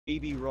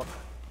baby rook.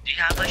 Do you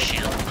have a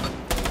shield?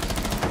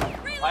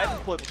 I have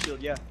a deployable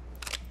shield, yeah.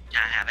 Yeah,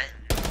 I have it.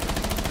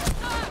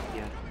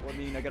 Yeah. Well, I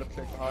mean, I gotta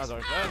protect the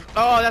hospital.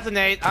 Oh, that's a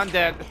nade. I'm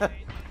dead. You're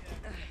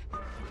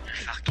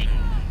fucking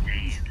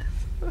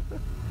dead.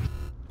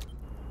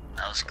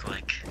 That was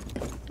quick.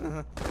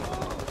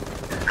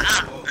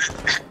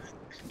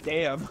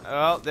 Damn.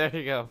 Oh, there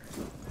you go.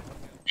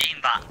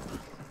 Aimbot.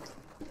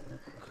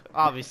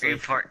 Obviously.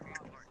 Report.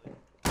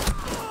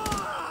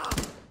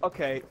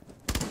 Okay.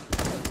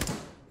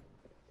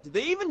 Did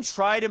they even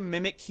try to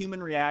mimic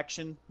human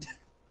reaction?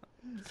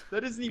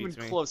 That isn't even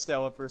close to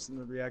how a person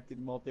would react in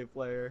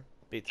multiplayer.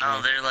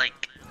 No, they're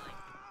like,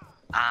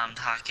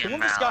 talking Someone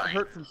about. just got like,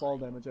 hurt from fall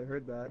damage, I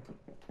heard that.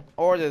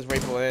 Or there's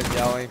people in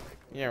yelling.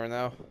 You never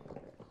know.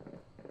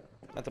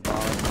 At the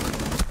bottom.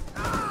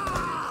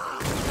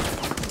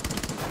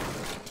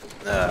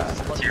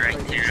 You're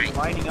right.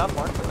 Lining up,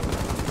 aren't they?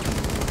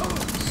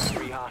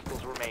 3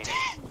 hostiles remaining.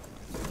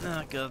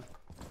 Not good.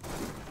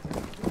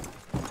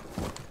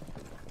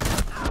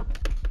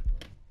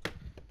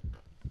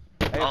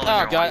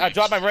 Oh god, I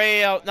dropped my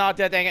radio. No,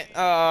 dang it.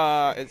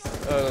 It's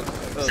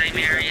Same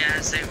area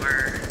as they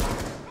were.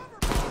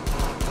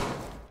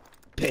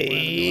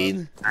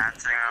 Pain.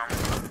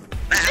 Bathroom.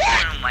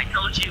 Bathroom. I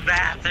told you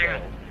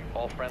bathroom.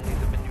 All friendlies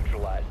have been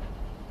neutralized.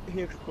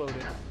 He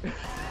exploded.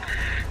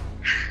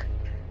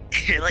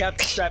 You're like.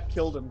 Captain Strap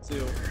killed him too.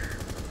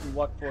 You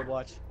walk forward,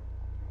 watch.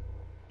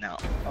 No.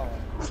 Oh.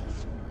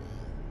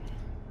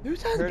 Who's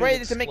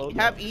celebrated to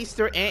have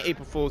Easter and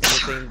April Fools on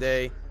the same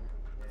day?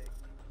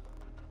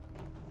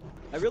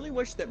 I really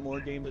wish that more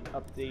games would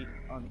update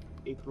on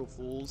April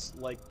Fools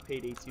like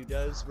Payday 2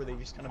 does, where they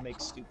just kind of make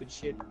stupid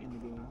shit in the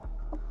game.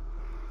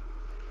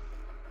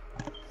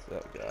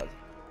 Oh god.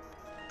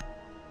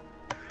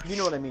 You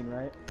know what I mean,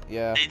 right?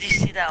 Yeah. Did you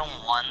see that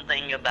one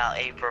thing about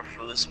April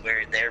Fools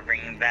where they're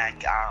bringing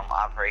back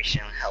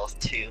Operation Health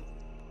 2?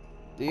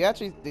 Did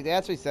they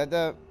actually said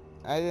that?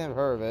 I didn't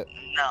heard of it.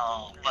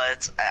 No,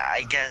 but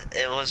I guess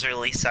it was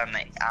released on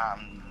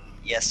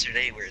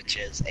yesterday, which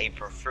is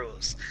April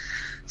Fools.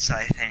 So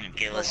I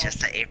think it was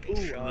just an April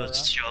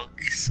Fool's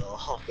joke. So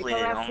hopefully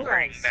they don't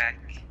bring back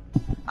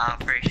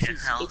Operation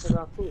Health.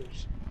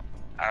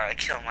 Or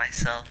kill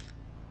myself.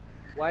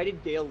 Why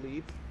did Gale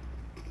leave?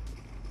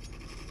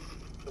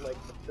 For like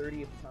the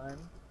 30th time.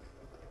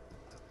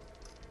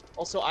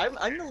 Also,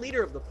 I'm the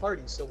leader of the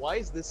party, so why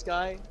is this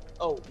guy?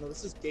 Oh no,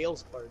 this is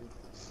Gale's party.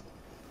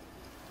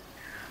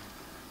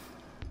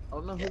 I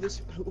don't know who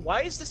this.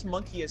 Why is this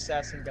monkey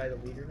assassin guy the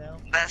leader now?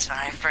 That's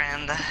my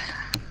friend.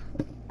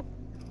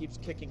 Keeps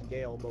kicking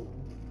Gale, but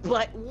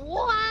why?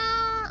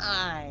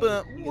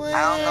 But I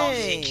don't know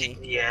if he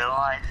kicked Yale.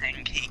 I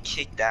think he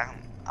kicked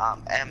down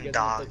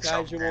M-Dog.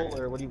 Casual,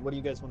 or what do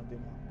you guys want to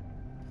do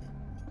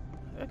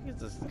now? What is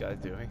this guy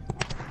doing?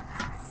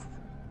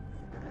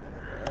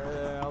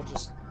 I'll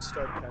just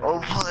start.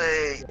 Oh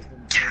play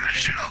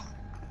casual.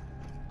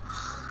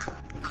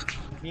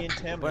 Me and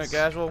Taminus. Playing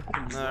casual?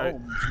 Alright.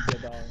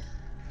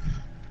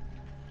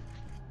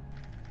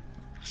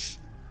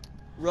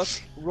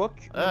 Rook,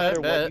 no matter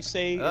what you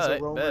say, is a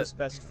roamer's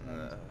best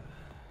friend.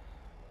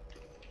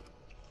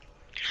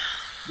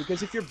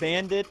 Because if you're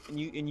bandit and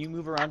you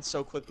move around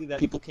so quickly that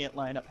people can't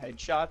line up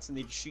headshots and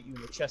they just shoot you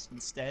in the chest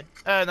instead.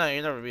 No,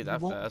 you'll never be that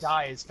fast. You won't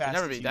die as fast.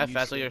 You'll never be that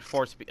fast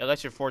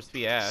unless you're forced to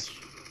be Ash.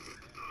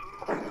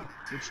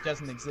 Which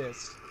doesn't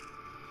exist.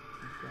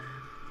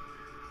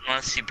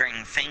 Unless you bring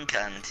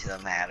Finka into the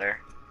matter.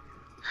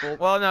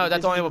 Well, no,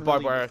 that's only with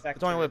barbed wire.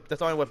 That's only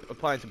with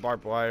applying to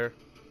barbed wire.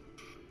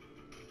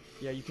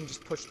 Yeah, you can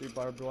just push through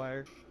barbed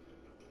wire.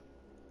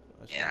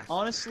 Yeah.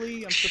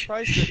 Honestly, I'm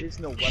surprised there is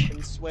no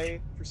weapon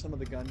sway for some of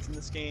the guns in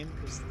this game,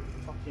 because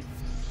they're fucking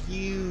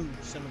huge,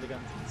 some of the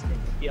guns in this game.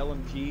 Like the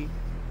LMG,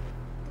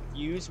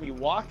 when you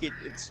walk it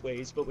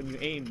sways, but when you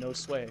aim, no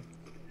sway.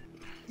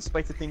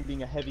 Despite the thing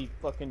being a heavy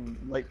fucking,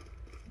 like,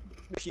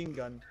 machine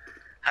gun.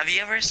 Have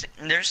you ever seen,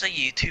 there's a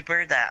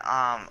YouTuber that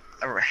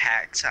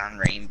hacks on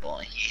Rainbow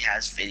and he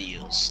has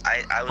videos.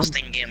 I was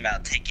thinking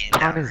about taking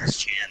down his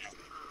channel.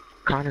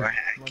 Connor.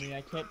 Money,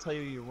 I can't tell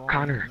you're wrong.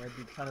 Connor. That'd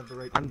be kind of the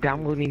right I'm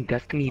downloading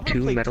Destiny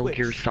 2, Metal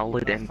Gear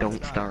Solid, and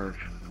Don't Starve.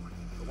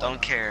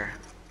 Don't care.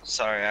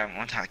 Sorry,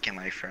 I'm talking to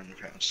my friend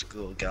from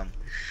school. Don't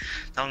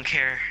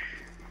care.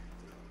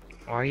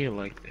 Why are you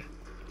like that?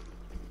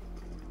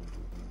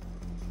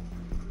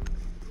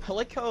 I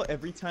like how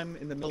every time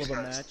in the middle of a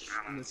match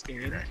in this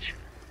game.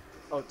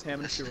 Oh,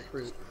 Taminus, your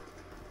recruit.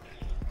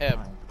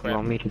 Yeah. You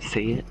want me to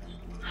say it?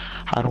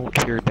 I don't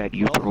care that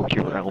you broke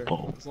your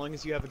elbow. As long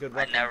as you have a good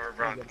weapon, I never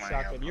broke my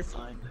shotgun, elbow. you're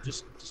fine.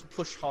 Just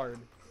push hard.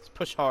 Just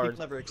push hard. People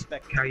never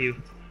expect. How you?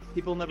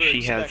 People never She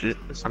expect. has it.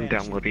 the I'm Spanish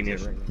downloading it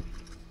position. right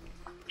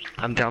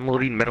now. I'm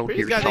downloading Metal These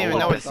Gear guys don't even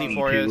know what Solid,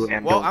 C4 is.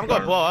 and Well, Don't I'm gonna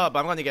Starve. blow up.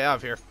 I'm gonna get out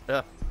of here.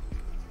 Yeah.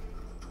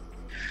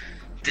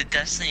 Did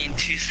Destiny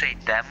 2 say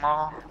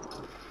demo?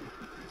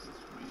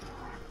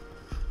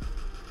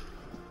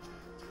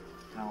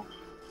 No.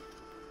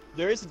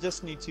 There is a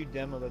Destiny 2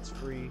 demo that's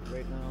free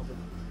right now, but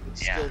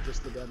it's Yeah. still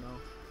just a demo.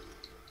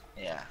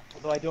 Yeah.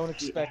 Although I don't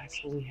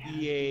expect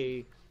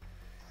EA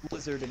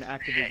Blizzard and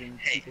Activision.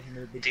 Hey,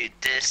 dude, did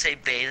it say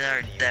beta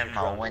or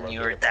demo when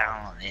you were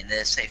downloading? Did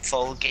it say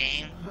full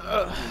game?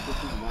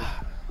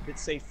 Did it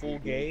say full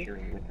gay?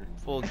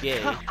 Full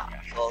gay.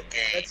 Full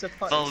game. That's a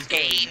fun Full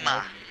game.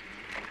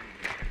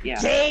 Yeah.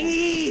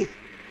 Gay!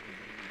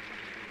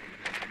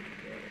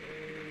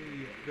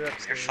 They're You're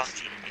upstairs.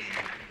 fucking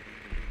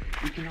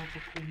gay.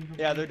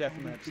 Yeah, they're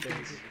definitely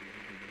upstairs.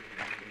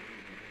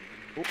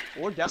 Oh,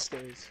 or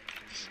downstairs.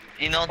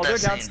 You know Oh, they're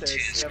that's in downstairs.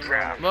 two's Yeah,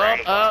 ground, Well,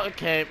 right?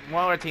 okay.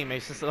 One of our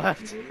teammates just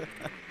left.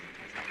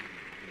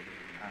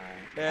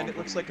 And it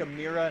looks like a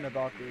Mira and a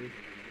Valkyrie.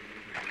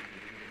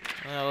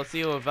 Let's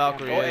see what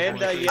Valkyrie Oh, is. and,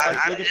 when we see yeah, it.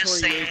 I'm obligatory just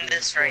saying Jaeger.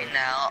 this right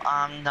now,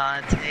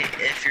 Dante,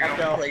 if you're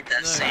gonna play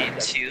that same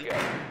two, you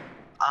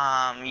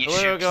We're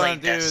should gonna play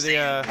do that the,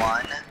 same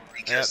one,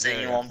 because yep,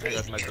 then you yeah, won't be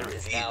that's my turn.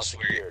 confused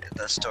where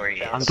the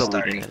story I'm is deleting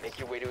starting. it. Make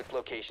your way to its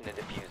location and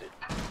defuse it.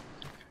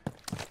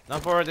 Now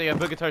for the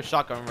obligatory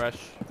shotgun rush.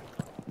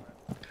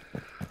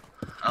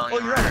 Oh, Oh,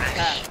 you're on a right.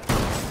 cat.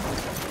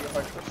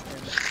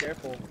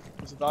 Careful.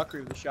 There's a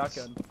Valkyrie with a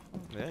shotgun.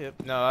 Yeah, yep.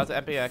 No,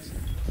 that's MPX.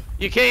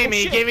 You kidding me?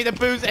 You shit. gave me the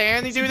boost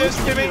and you do this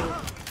to me?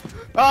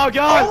 Oh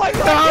god! Oh my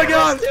god! Oh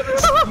god!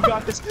 You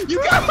got this! You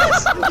got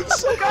this! You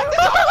so got this!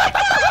 Oh my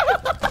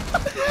god!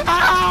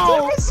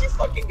 Ow! Taminus, you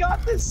fucking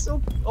got this!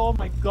 So, oh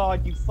my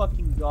god, you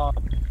fucking got.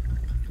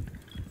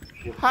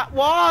 Why?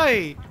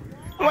 Why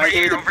Over are you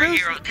here, the over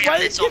boost? here, Why damn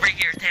did this, you over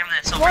here, damn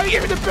this, over Why are you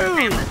here. giving the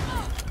Damn boost? this,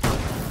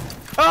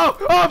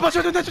 Oh! Bunch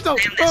of the damn this,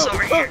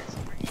 over here.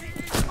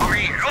 Over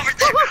here, over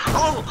there.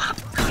 Oh!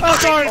 Oh,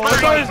 sorry! Oh I'm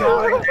my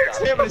sorry! god!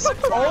 Taminus,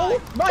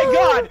 oh my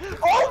god!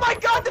 Oh my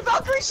god, the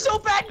Valkyrie's so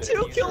bad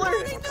too! Kill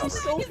her!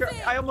 She's so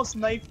I almost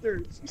knifed her.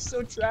 She's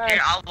so trash.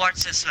 Here, I'll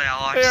watch this way,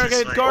 I'll watch Here,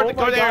 this okay, way. go, Oh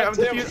go my there. god,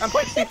 I'm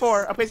placing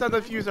C4. I'm placing on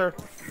the diffuser.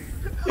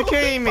 You're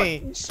kidding me!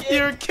 Fucking shit.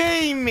 You're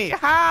kidding me!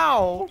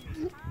 How?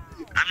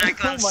 I'm not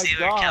going Oh to my steal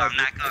your kill, god. I'm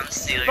not going to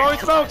steal Go, your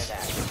kill.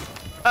 smokes!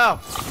 Oh,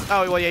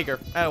 well, Jaeger.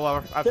 Oh,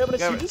 well,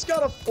 Taminus, you just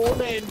got a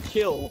 4-man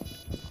kill.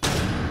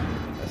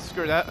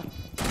 Screw that.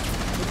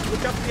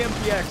 Look up the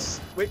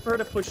MPX. Wait for her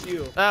to push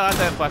you. Oh, that's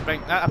a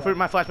flashbang. I put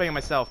my flashbang on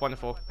myself.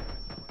 Wonderful.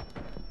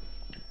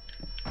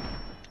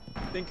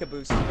 Think a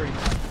boost. 30.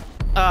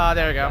 Ah,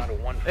 there we Down go.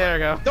 to one There we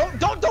go.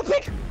 Don't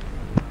pick!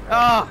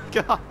 Oh,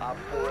 God. Op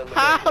 4 eliminated.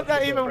 How'd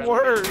that even Friendly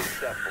work?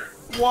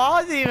 successful.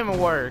 Why did it even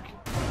work?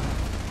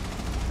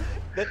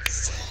 That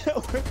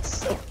worked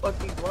so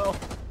fucking well.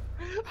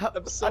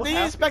 I'm so I didn't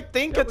happy. expect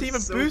Dinka That to was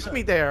even so boost good.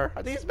 me there.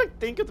 I didn't expect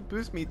Dinka to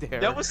boost me there.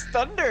 That was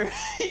thunder.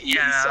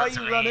 Yeah, I saw that's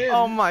you run me. in.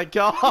 Oh my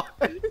God.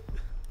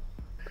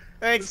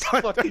 Thanks, It's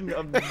Thunder. fucking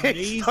Thanks,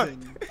 amazing.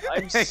 Thunder.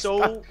 I'm Thanks, so.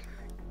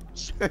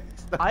 Thunder.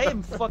 I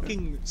am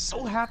fucking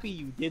so happy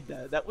you did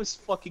that. That was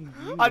fucking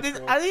beautiful. I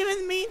didn't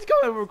even mean to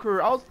go to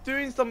recruit. I was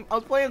playing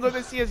a little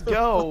bit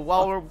CS:GO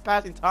while we're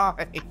passing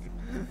time.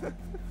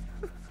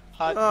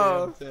 Hot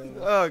Oh, damn thing.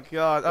 oh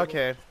God.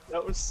 Okay,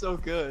 That was so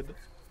good.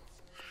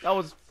 that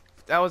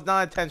was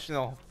not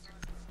intentional.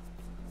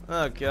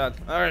 Oh God.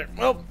 All right.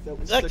 Well, That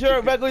was back such to a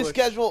our good regularly push.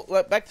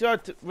 scheduled. Back to our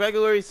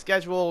regularly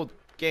scheduled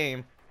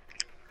game.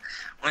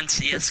 When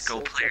CSGO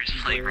so players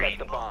fucking play good. Press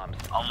the Rainbow, bombs.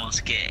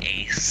 almost get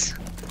ace.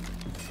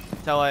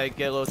 Until I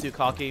get a little too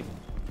cocky.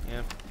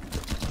 Yeah.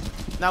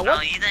 Now No,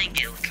 what? you didn't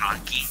get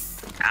cocky.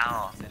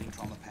 Ow.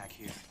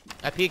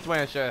 I peeked when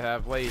I should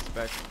have. What do you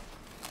expect?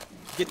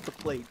 Get the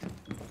plate.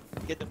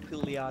 Get the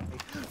Pugliati.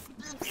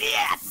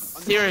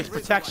 Serious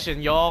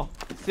protection, y'all.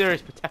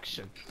 Serious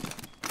protection.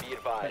 Be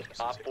advised,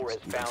 Op 4 has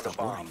found a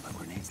bomb.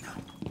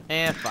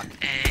 And fuck.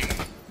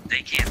 Hey,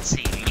 they can't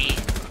see me.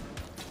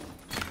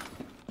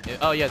 Yeah,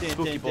 oh yeah, Dun,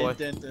 spooky dun, boy.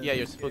 dun, dun, Yeah,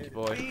 you're dun. spooky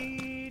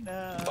boy.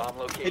 Bomb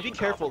location Hey, be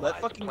careful.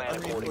 That compromised. fucking Plan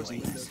unreinforced accordingly.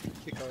 window can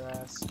kick our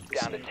ass.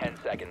 Down to 10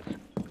 seconds.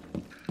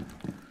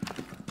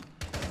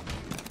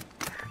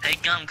 Hey,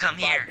 Gum, come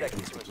 5 here.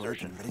 seconds to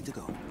insertion.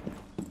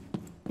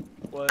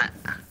 What?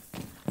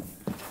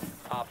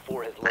 Op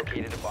 4 has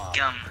located a bomb.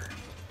 Gum.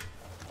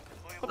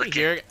 I'm gonna be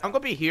here. I'm gonna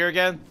be here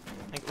again.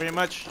 Thank you very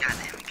much. God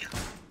damn it,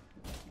 Gum.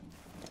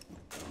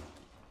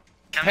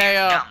 Come Hey,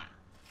 here, Gum.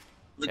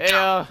 Look, Hey,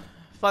 Gum.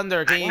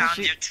 Thunder, I can you found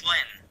shoot? your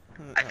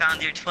twin. I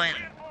found your twin.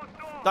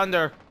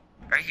 Thunder.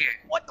 Right here.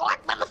 What,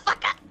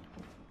 motherfucker?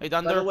 Hey,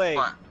 By the Thunder. way,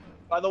 What?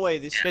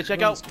 this. Okay, check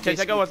room's out. Okay,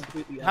 check out what's.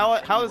 basically completely How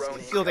empty.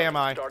 is sealed am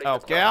I? Oh,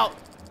 get out.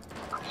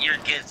 Your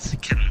goods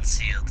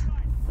concealed.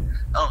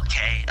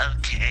 Okay.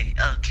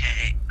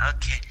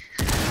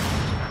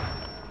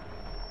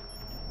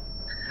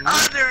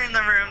 Oh, they're in the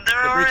room.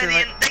 They're They're breaching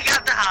already in. They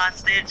got the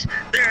hostage.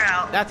 They're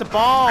out. That's a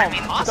bomb. I mean,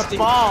 it's a hostage.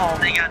 bomb.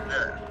 They got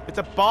the. It's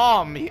a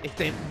bomb. It's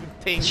a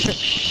thing.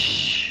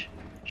 Shh.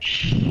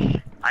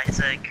 I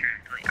said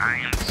correctly. I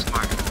am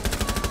smart.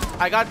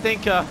 I got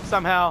Dinka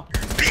somehow.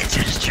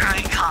 Bitches try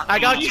and copy. I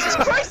got me. Jesus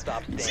you. Christ!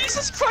 Stop standing.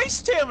 Jesus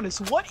Christ,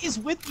 Taminus! What is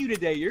with you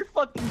today? You're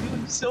fucking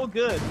doing so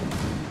good.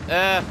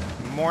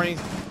 Morning,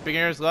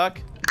 beginner's luck.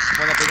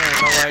 Well, not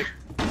beginner's, no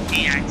like.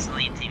 He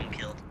actually team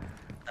killed.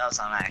 That was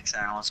on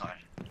accident. I was sorry.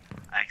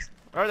 Accident.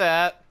 Or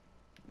that.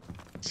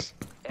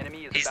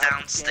 Enemy is He's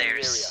about to scan the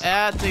downstairs. area.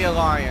 At the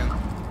Alliance.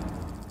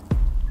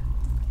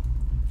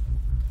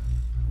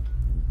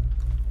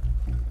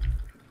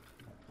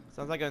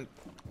 Sounds like a.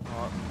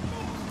 Oh,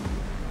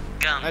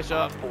 Gum. nice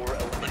shot. 4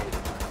 eliminated.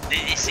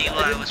 Did you see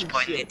what I was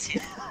pointing to?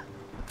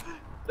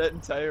 That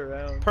entire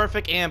round.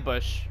 Perfect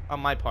ambush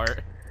on my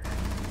part.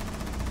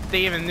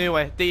 They even knew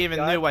I hit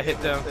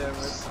them.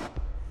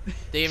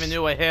 They even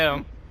knew I hit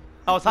him.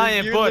 I was hiding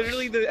in You're bush.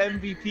 literally the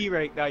MVP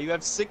right now. You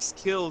have 6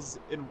 kills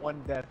in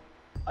 1 death.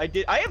 I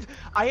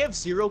have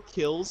 0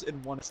 kills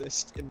and 1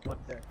 assist in 1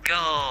 death.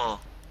 Go.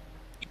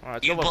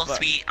 Alright, You go both back.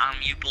 be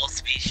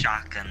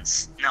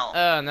shotguns. No.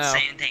 No.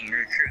 Same thing,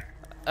 recruit.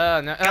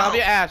 No. I'll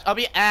be Ash. I'll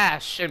be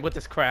Ash and with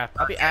this crap.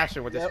 I'll be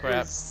Ashing with this That crap.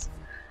 was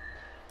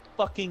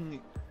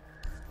fucking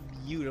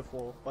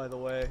beautiful, by the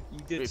way. You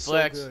did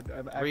Reflex. so good.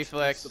 I'm actually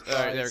Reflex.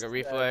 Alright, there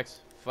we go. surprised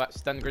Reflex.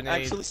 Stun that-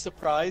 grenade. Actually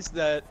surprised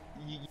that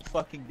you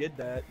fucking did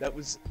that. That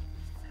was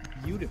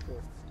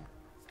beautiful.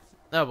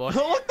 Oh boy.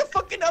 Look, the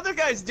fucking other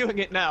guy's doing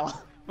it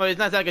now. Well, he's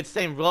not that good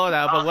same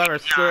loadout, but whatever.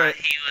 Screw Nah, it.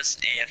 he was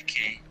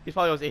AFK. He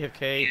probably was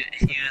AFK.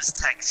 He was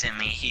texting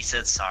me. He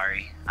said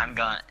sorry. I'm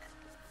gonna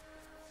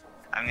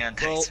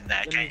text Well, him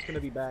that then guy. he's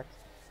gonna be back.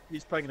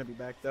 He's probably gonna be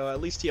back though.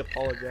 At least he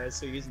apologized,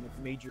 so he isn't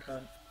a major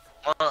cunt.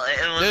 Well,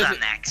 it was There's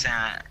an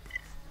accident.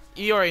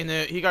 He already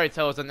knew. He already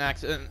told it was an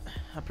accident.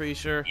 I'm pretty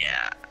sure.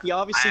 Yeah. He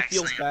obviously I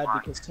feels accidentally bad won.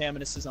 because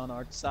Taminus is on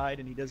our side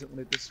and he doesn't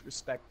want to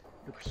disrespect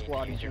the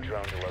squad Use he's your in.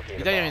 drone to locate He a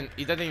doesn't bomb. even.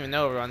 He doesn't even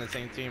know we're on the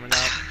same team or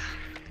not.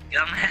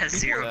 Gum has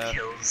 0 Yeah.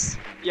 kills.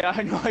 Yeah,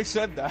 I know. I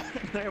said that.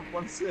 I have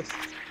 1 assist.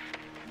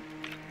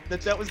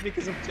 That was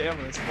because of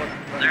Taminus.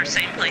 They're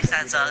same place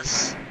as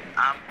us.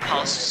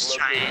 Pulse is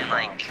trying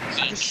like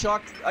I just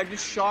shocked.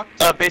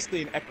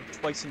 Basically an echo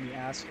twice in the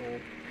asshole,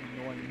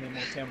 annoying him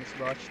while Taminus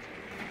rushed.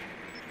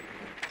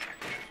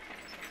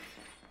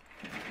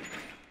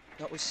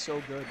 That was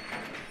so good.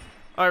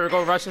 All right, we're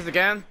going rushes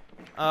again.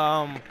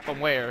 From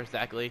where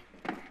exactly?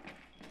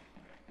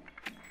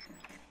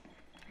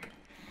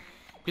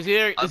 Cause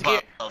here, it's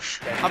here. Above.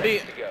 10 I'll be-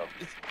 seconds to go.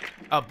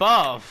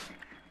 Above.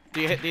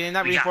 Did they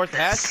not We got reinforce the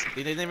hatch? this.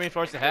 Did they not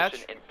reinforce the hatch?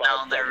 Position in No,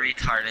 5 they're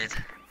seconds.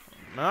 retarded.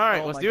 All right,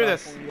 Oh let's my do God,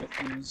 this. if only we had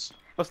fuse.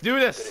 Let's do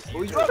this.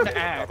 Well, he's got an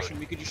axe, and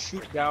we could just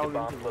shoot down The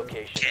into bomb's the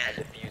location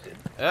and defuse it.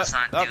 Let's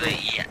not up do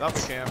it yet.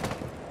 we can.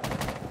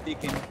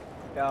 beacon.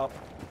 Out.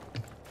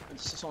 And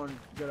someone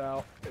get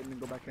out and then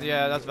go back in.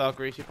 Yeah, that's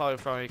Valkyrie. She probably in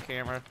front of the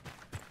camera.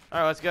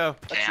 All right, let's go. Okay,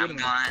 That's I'm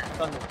Cinnamon.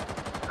 going. Thunder.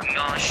 I'm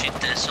gonna shoot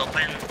this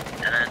open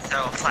and then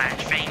throw a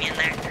flashbang in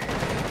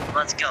there.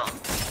 Let's go.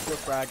 Go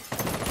frag.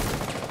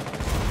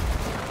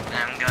 And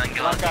I'm gonna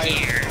go Black up guy.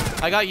 here.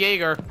 I got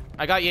Jaeger,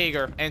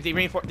 and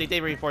they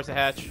did reinforce the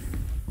hatch.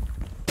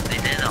 They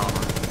did all.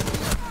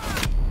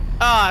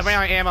 Ah, I ran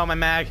out of ammo on my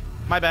mag.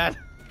 My bad.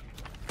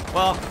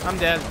 Well, I'm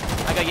dead.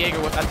 I got Jaeger.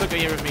 I took a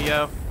Jaeger with me,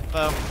 yo.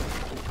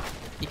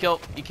 You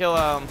kill.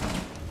 I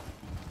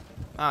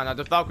don't know.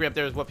 The Valkyrie up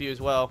there is whoop you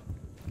as well.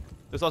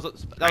 There's also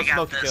that I was got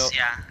Smoke you this, killed.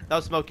 yeah. That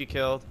was Smoke you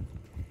killed.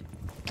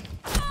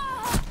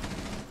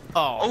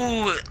 Oh.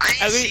 Oh, I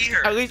didn't see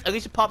her. At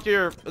least you popped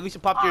your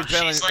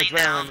adrenaline she's laying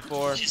down.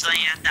 before. She's laying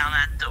down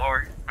that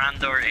door, round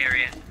door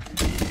area.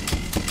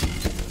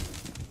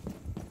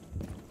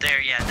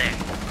 There, yeah, there.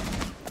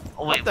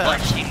 Oh wait, the-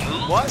 what? She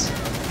moved? What?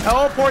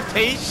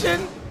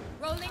 Teleportation?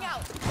 Rolling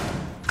out.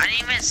 I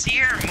didn't even see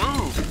her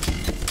move.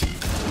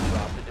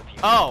 Drop the diffuser.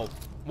 Oh,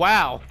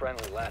 wow.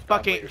 Friendly last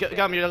Fucking operator got me.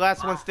 standing. You're the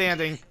last one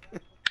standing.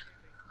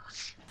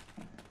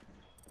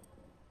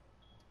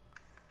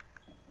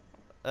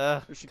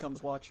 Here she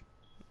comes, watch.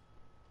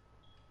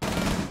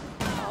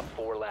 Top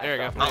 4 last There you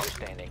go. operator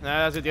standing.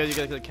 Nah, that's a deal. You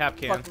get the cap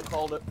can. Fucking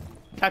called it.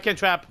 Cap can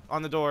trap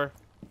on the door.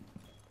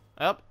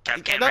 Up.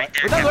 Cap can Was right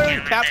there, Was that cap literally can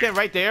right cap there. can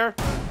right there?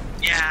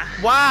 Yeah.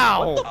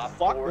 Wow. Top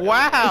fuck? 4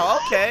 Wow.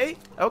 Okay.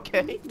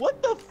 Okay.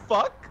 What the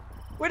fuck?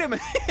 Wait a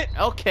minute.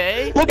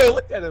 Okay. Look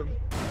at him.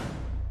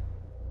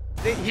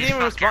 He didn't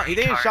even respond. He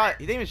didn't even shot.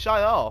 He didn't even shot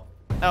at all.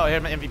 Oh, I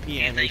had my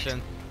MVP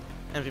animation.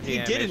 MVP He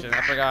animation. didn't.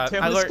 I forgot.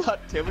 Tim I was learned.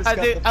 got, Tim was I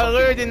got did. the I fucking-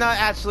 literally did not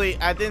actually.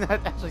 I did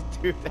not actually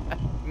do that.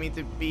 I mean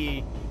to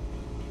be.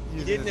 You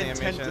using didn't this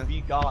intend to animation.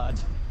 be God.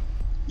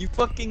 You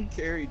fucking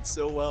carried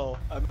so well.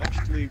 I'm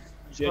actually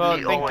Well,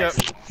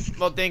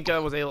 genuinely.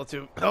 Dinka was able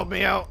to help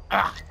me out.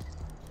 Ah.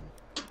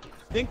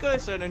 Dinka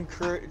is an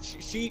encourage.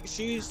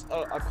 She's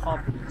a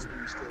confidence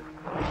booster.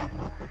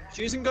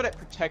 She isn't good at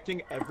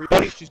protecting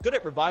everybody. She's good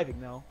at reviving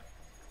though.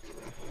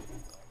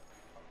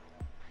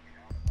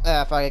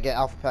 If I could get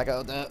Alpha Pack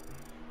out of that.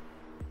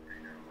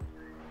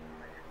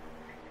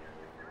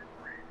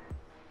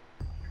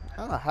 I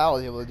don't know how I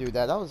was able to do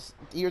that. That was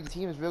either the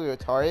team is really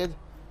retarded,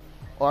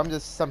 or I'm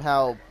just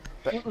somehow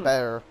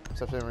better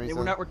for some They reason.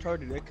 were not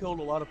retarded. They killed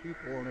a lot of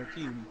people on our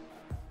team.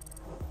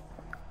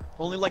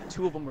 Only like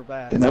 2 of them were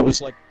bad. And that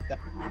was like that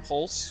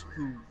Pulse,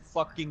 who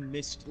fucking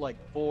missed like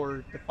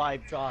 4 to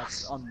 5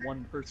 shots on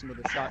one person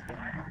with a shotgun,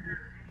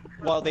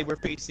 while they were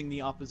facing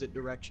the opposite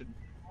direction.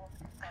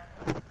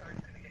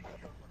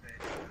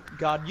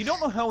 God, you don't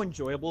know how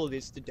enjoyable it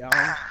is to down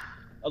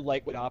a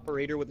lightweight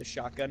operator with a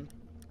shotgun,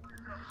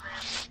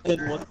 and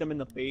then look them in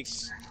the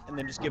face, and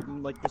then just give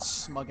them like this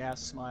smug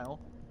ass smile.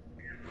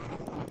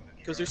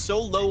 Because they're so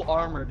low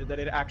armored that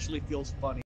it actually feels funny.